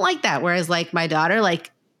don't like that. Whereas like my daughter,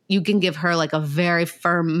 like you can give her like a very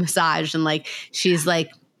firm massage and like, she's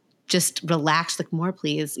like, just relax, like more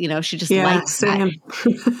please. You know, she just likes that.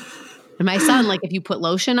 And my son, like if you put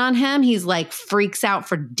lotion on him, he's like freaks out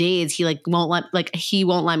for days. He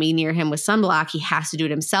won't let me near him with sunblock. He has to do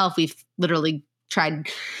it himself. We've literally tried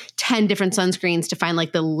 10 different sunscreens to find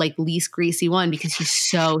like the least greasy one because he's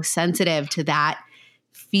so sensitive to that.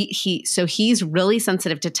 So he's really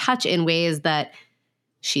sensitive to touch in ways that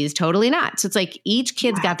she's totally not. So it's like each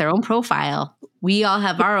kid's got their own profile. We all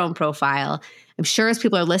have our own profile. I'm sure as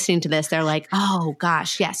people are listening to this, they're like, oh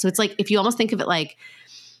gosh, yeah. So it's like if you almost think of it like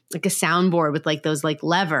a soundboard with like those like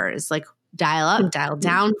levers, like dial up, dial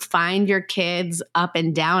down, find your kids up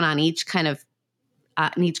and down on each kind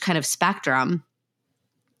of spectrum.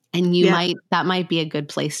 And that might be a good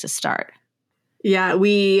place to start. Yeah,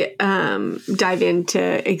 we dive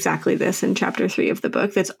into exactly this in chapter 3 of the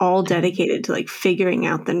book. That's all dedicated to like figuring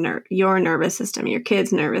out your nervous system, your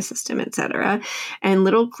kid's nervous system, etc., and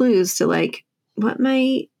little clues to like what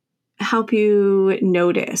might help you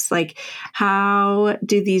notice, like how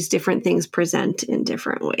do these different things present in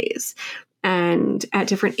different ways and at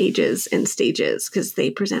different ages and stages, because they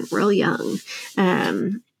present real young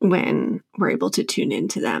when we're able to tune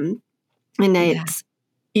into them. And it's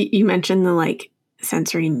you mentioned the like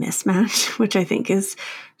sensory mismatch, which I think is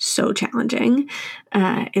so challenging,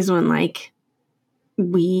 is when like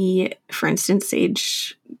we, for instance,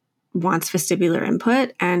 Sage wants vestibular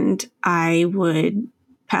input and I would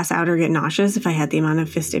pass out or get nauseous if I had the amount of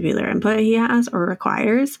vestibular input he has or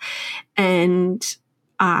requires. And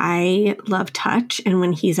I love touch. And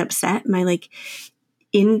when he's upset, my like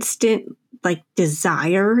instant like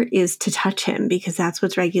desire is to touch him because that's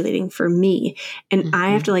what's regulating for me. And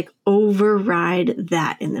I have to like override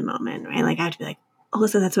that in the moment, right? Like I have to be like,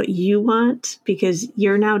 Alyssa, that's what you want because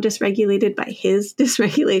you're now dysregulated by his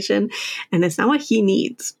dysregulation and it's not what he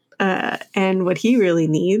needs. And what he really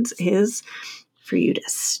needs is for you to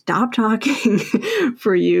stop talking,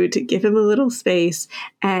 for you to give him a little space,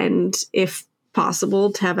 and if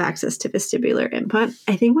possible, to have access to vestibular input.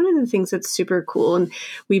 I think one of the things that's super cool, and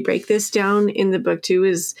we break this down in the book too,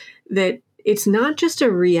 is that it's not just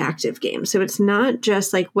a reactive game. So it's not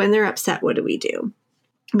just like when they're upset, what do we do?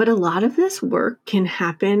 But a lot of this work can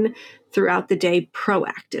happen throughout the day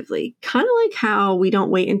proactively, kind of like how we don't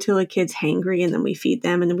wait until a kid's hangry and then we feed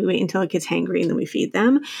them, and then we wait until a kid's hangry and then we feed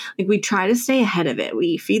them. Like we try to stay ahead of it.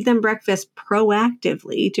 We feed them breakfast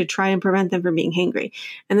proactively to try and prevent them from being hangry,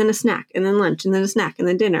 and then a snack, and then lunch, and then a snack, and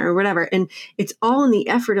then dinner or whatever. And it's all in the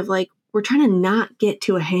effort of like, we're trying to not get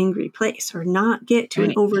to a hangry place or not get to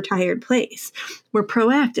an overtired place. We're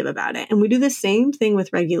proactive about it. And we do the same thing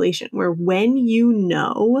with regulation, where when you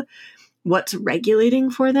know what's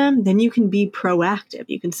regulating for them, then you can be proactive.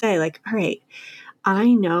 You can say like, all right,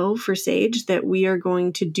 I know for Sage that we are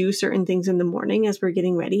going to do certain things in the morning as we're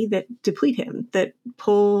getting ready that deplete him, that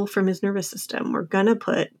pull from his nervous system. We're going to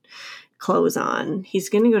put clothes on. He's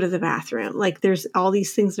going to go to the bathroom. Like there's all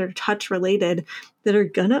these things that are touch related that are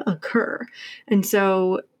going to occur. And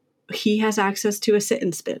so he has access to a sit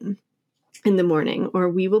and spin in the morning, or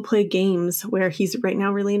we will play games where he's right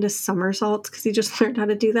now really into somersaults because he just learned how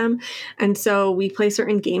to do them. And so we play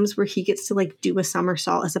certain games where he gets to like do a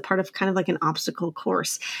somersault as a part of kind of like an obstacle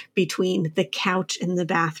course between the couch and the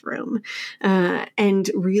bathroom. And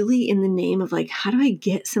really in the name of like, how do I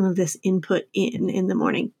get some of this input in the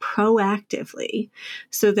morning proactively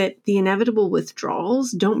so that the inevitable withdrawals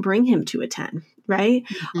don't bring him to a 10, right?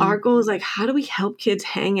 Our goal is like, how do we help kids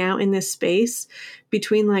hang out in this space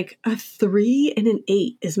between like a 3 and an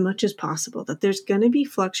 8 as much as possible, that there's going to be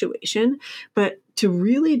fluctuation, but to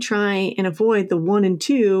really try and avoid the 1 and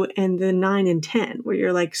 2 and the 9 and 10, where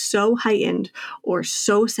you're like so heightened or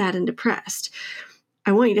so sad and depressed.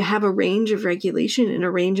 I want you to have a range of regulation and a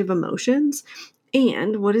range of emotions.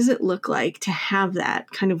 And what does it look like to have that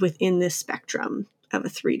kind of within this spectrum of a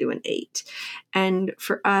 3 to an 8? And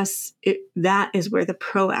for us, that is where the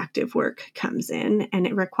proactive work comes in, and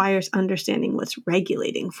it requires understanding what's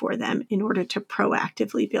regulating for them in order to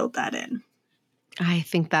proactively build that in. I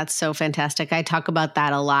think that's so fantastic. I talk about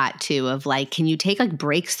that a lot too, of like, can you take like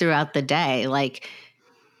breaks throughout the day, like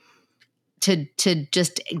to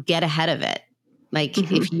just get ahead of it? Like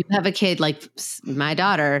if you have a kid like my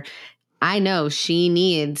daughter, I know she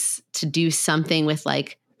needs to do something with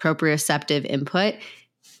like proprioceptive input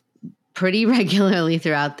pretty regularly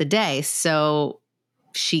throughout the day so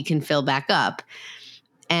she can fill back up.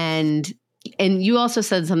 And you also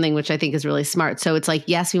said something which I think is really smart. So it's like,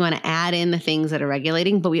 yes, we want to add in the things that are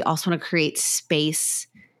regulating, but we also want to create space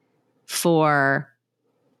for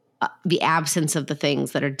the absence of the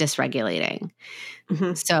things that are dysregulating.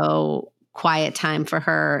 So quiet time for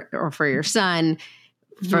her or for your son.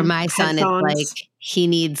 For my son, Headphones. It's like he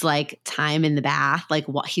needs like time in the bath. Like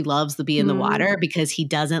what he loves to be in the water because he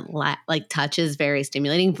doesn't like touch is very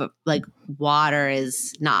stimulating, but like water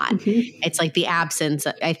is not. It's like the absence.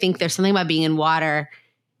 I think there's something about being in water.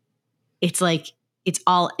 It's like it's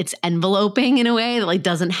enveloping in a way that like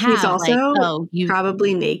doesn't have. He's also like,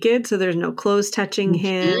 probably naked, so there's no clothes touching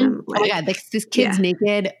him. Like, oh my God, this kid's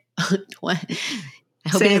naked. I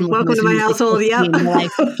hope Same. Welcome to my household. Yep.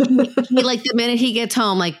 He like the minute he gets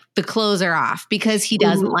home, like the clothes are off because he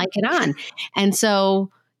doesn't like it on. And so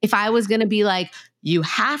if I was going to be like, you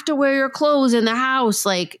have to wear your clothes in the house,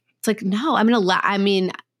 like, it's like, no,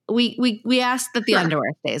 we ask that the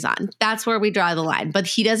underwear stays on. That's where we draw the line, but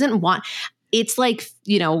he doesn't want, it's like,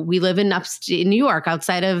 we live in upstate New York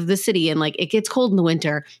outside of the city, and like it gets cold in the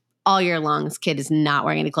winter all year long. This kid is not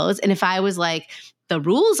wearing any clothes. And if I was like, the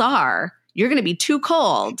rules are you're going to be too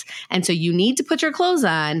cold, and so you need to put your clothes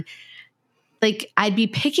on, like I'd be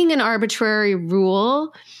picking an arbitrary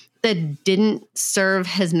rule that didn't serve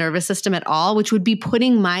his nervous system at all, which would be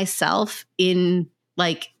putting myself in,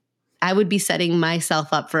 like, I would be setting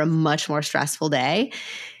myself up for a much more stressful day.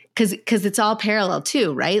 Because it's all parallel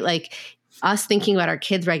too, right? Like us thinking about our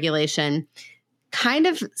kids' regulation kind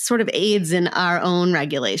of sort of aids in our own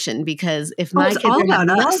regulation, because if my kids are having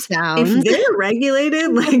meltdowns, if they're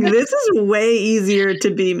regulated, like this is way easier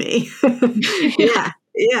to be me.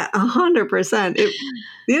 Yeah, 100%. At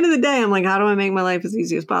the end of the day, I'm like, how do I make my life as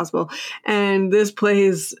easy as possible? And this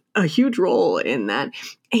plays a huge role in that.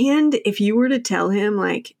 And if you were to tell him,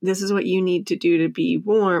 like, this is what you need to do to be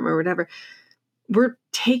warm or whatever, we're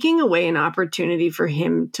taking away an opportunity for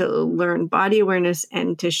him to learn body awareness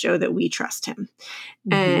and to show that we trust him.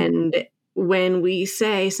 Mm-hmm. And when we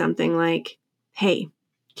say something like, hey,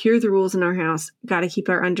 here are the rules in our house, got to keep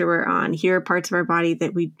our underwear on, here are parts of our body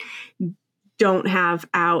that we don't have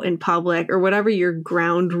out in public, or whatever your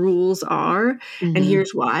ground rules are, and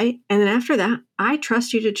here's why. And then after that, I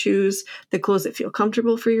trust you to choose the clothes that feel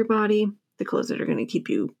comfortable for your body, the clothes that are going to keep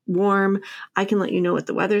you warm. I can let you know what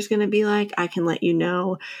the weather's going to be like. I can let you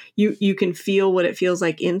know, you can feel what it feels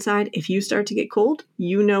like inside. If you start to get cold,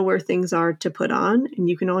 you know where things are to put on, and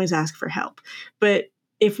you can always ask for help. But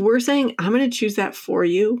if we're saying, I'm going to choose that for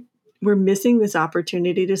you, we're missing this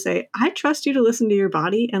opportunity to say, I trust you to listen to your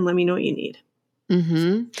body and let me know what you need.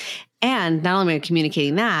 Mm-hmm. And not only are we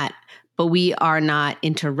communicating that, but we are not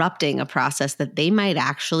interrupting a process that they might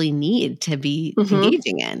actually need to be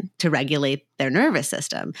engaging in to regulate their nervous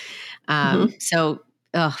system. So,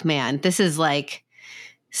 oh man, this is like,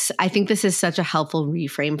 I think this is such a helpful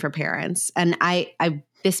reframe for parents. And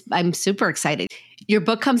I'm super excited. Your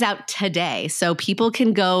book comes out today, so people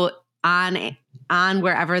can go on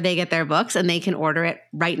wherever they get their books and they can order it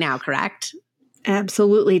right now, correct?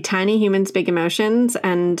 Absolutely. Tiny Humans, Big Emotions.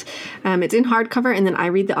 And it's in hardcover, and then I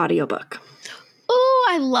read the audiobook. Oh,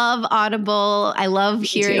 I love Audible. I love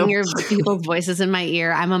hearing your people's voices in my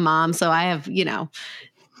ear. I'm a mom, so I have,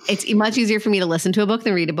 it's much easier for me to listen to a book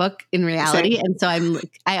than read a book in reality. Same. And so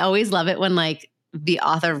I always love it when like the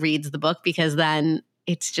author reads the book, because then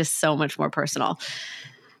it's just so much more personal.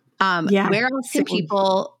 Where else can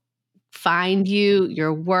people find you,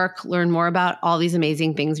 your work, learn more about all these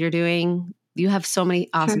amazing things you're doing? You have so many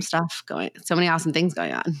awesome so many awesome things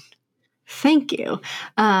going on. Thank you.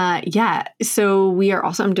 So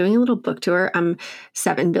I'm doing a little book tour. I'm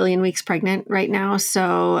 7 billion weeks pregnant right now.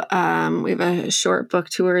 So we have a short book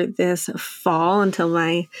tour this fall until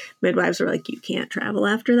my midwives were like, you can't travel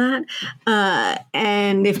after that.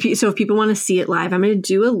 And if people want to see it live, I'm going to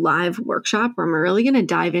do a live workshop where I'm really going to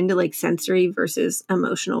dive into like sensory versus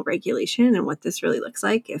emotional regulation and what this really looks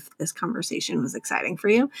like if this conversation was exciting for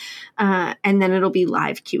you. And then it'll be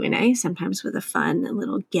live Q&A, sometimes with a fun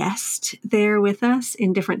little guest there with us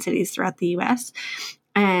in different cities throughout the U.S.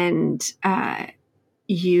 And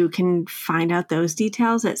you can find out those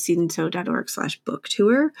details at seedandsow.org/book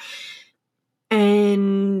tour.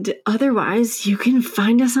 And otherwise, you can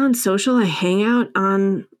find us on social. I hang out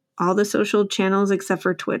on all the social channels except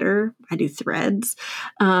for Twitter. I do Threads.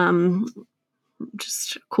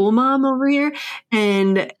 Just cool mom over here.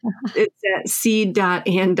 And it's at seed.and.sow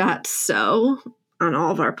on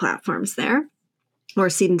all of our platforms there. Or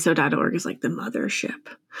seedandsow.org is like the mothership.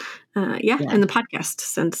 And the podcast,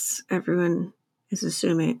 since everyone is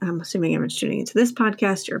assuming everyone's tuning into this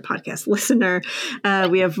podcast, you're a podcast listener.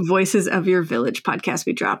 We have Voices of Your Village podcast.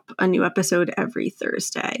 We drop a new episode every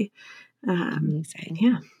Thursday. Amazing.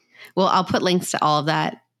 Yeah. Well, I'll put links to all of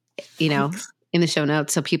that, in the show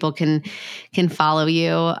notes so people can follow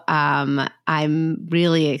you. I'm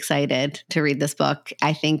really excited to read this book.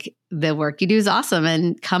 I think the work you do is awesome,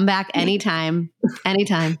 and come back anytime.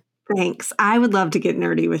 Thanks. I would love to get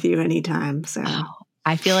nerdy with you anytime. So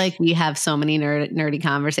I feel like we have so many nerdy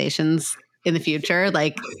conversations in the future.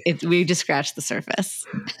 Like we just scratched the surface.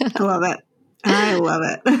 I love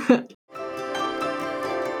it.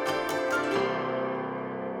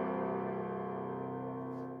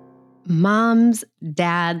 Moms,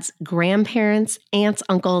 dads, grandparents, aunts,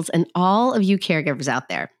 uncles, and all of you caregivers out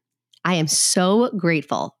there, I am so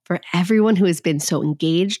grateful for everyone who has been so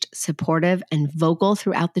engaged, supportive, and vocal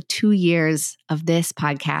throughout the 2 years of this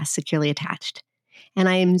podcast, Securely Attached. And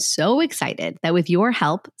I am so excited that with your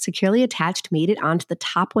help, Securely Attached made it onto the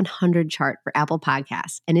top 100 chart for Apple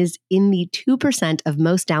Podcasts and is in the 2% of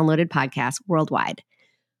most downloaded podcasts worldwide.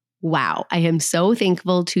 Wow, I am so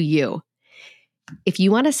thankful to you. If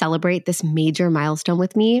you want to celebrate this major milestone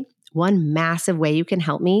with me, one massive way you can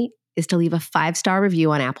help me is to leave a 5-star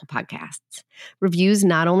review on Apple Podcasts. Reviews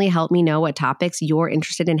not only help me know what topics you're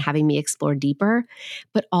interested in having me explore deeper,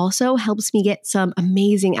 but also helps me get some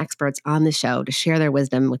amazing experts on the show to share their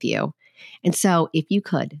wisdom with you. And so if you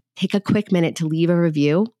could take a quick minute to leave a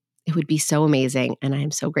review, it would be so amazing, and I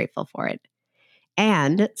am so grateful for it.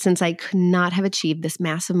 And since I could not have achieved this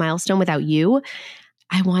massive milestone without you,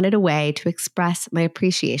 I wanted a way to express my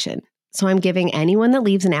appreciation. So I'm giving anyone that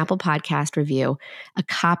leaves an Apple Podcast review a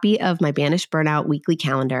copy of my Banished Burnout weekly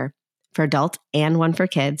calendar for adults and one for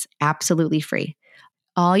kids, absolutely free.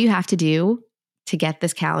 All you have to do to get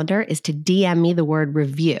this calendar is to DM me the word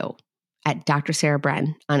review at Dr. Sarah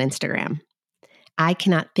Bren on Instagram. I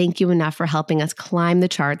cannot thank you enough for helping us climb the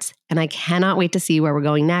charts, and I cannot wait to see where we're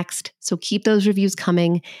going next. So keep those reviews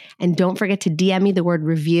coming, and don't forget to DM me the word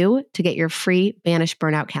review to get your free Banished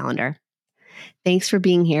Burnout calendar. Thanks for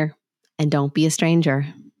being here, and don't be a stranger.